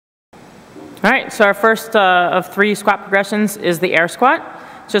All right, so our first of 3 squat progressions is the air squat.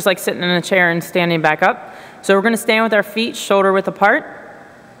 It's just like sitting in a chair and standing back up. So we're going to stand with our feet shoulder width apart.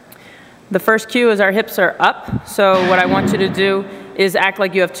 The first cue is our hips are up. So what I want you to do is act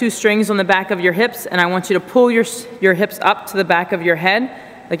like you have 2 strings on the back of your hips, and I want you to pull your hips up to the back of your head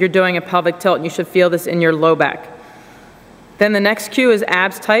like you're doing a pelvic tilt, and you should feel this in your low back. Then the next cue is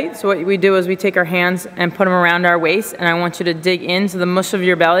abs tight. So what we do is we take our hands and put them around our waist, and I want you to dig into the mush of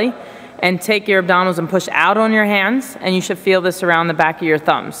your belly and take your abdominals and push out on your hands, and you should feel this around the back of your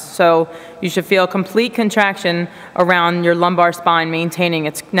thumbs. So you should feel complete contraction around your lumbar spine, maintaining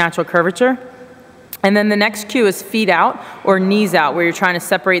its natural curvature. And then the next cue is feet out or knees out, where you're trying to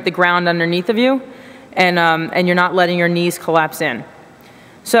separate the ground underneath of you, and you're not letting your knees collapse in.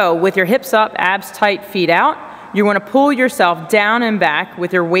 So with your hips up, abs tight, feet out, you want to pull yourself down and back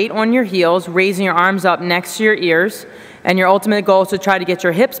with your weight on your heels, raising your arms up next to your ears. And your ultimate goal is to try to get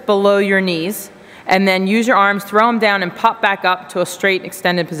your hips below your knees, and then use your arms, throw them down, and pop back up to a straight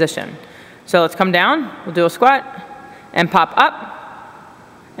extended position. So let's come down, we'll do a squat, and pop up,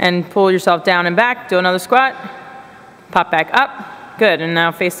 and pull yourself down and back, do another squat, pop back up. Good, and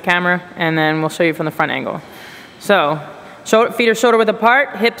now face the camera, and then we'll show you from the front angle. So feet are shoulder width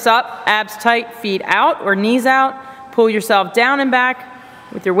apart, hips up, abs tight, feet out or knees out. Pull yourself down and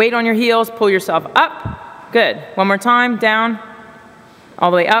back with your weight on your heels, pull yourself up. Good. One more time, down, all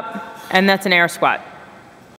the way up, and that's an air squat.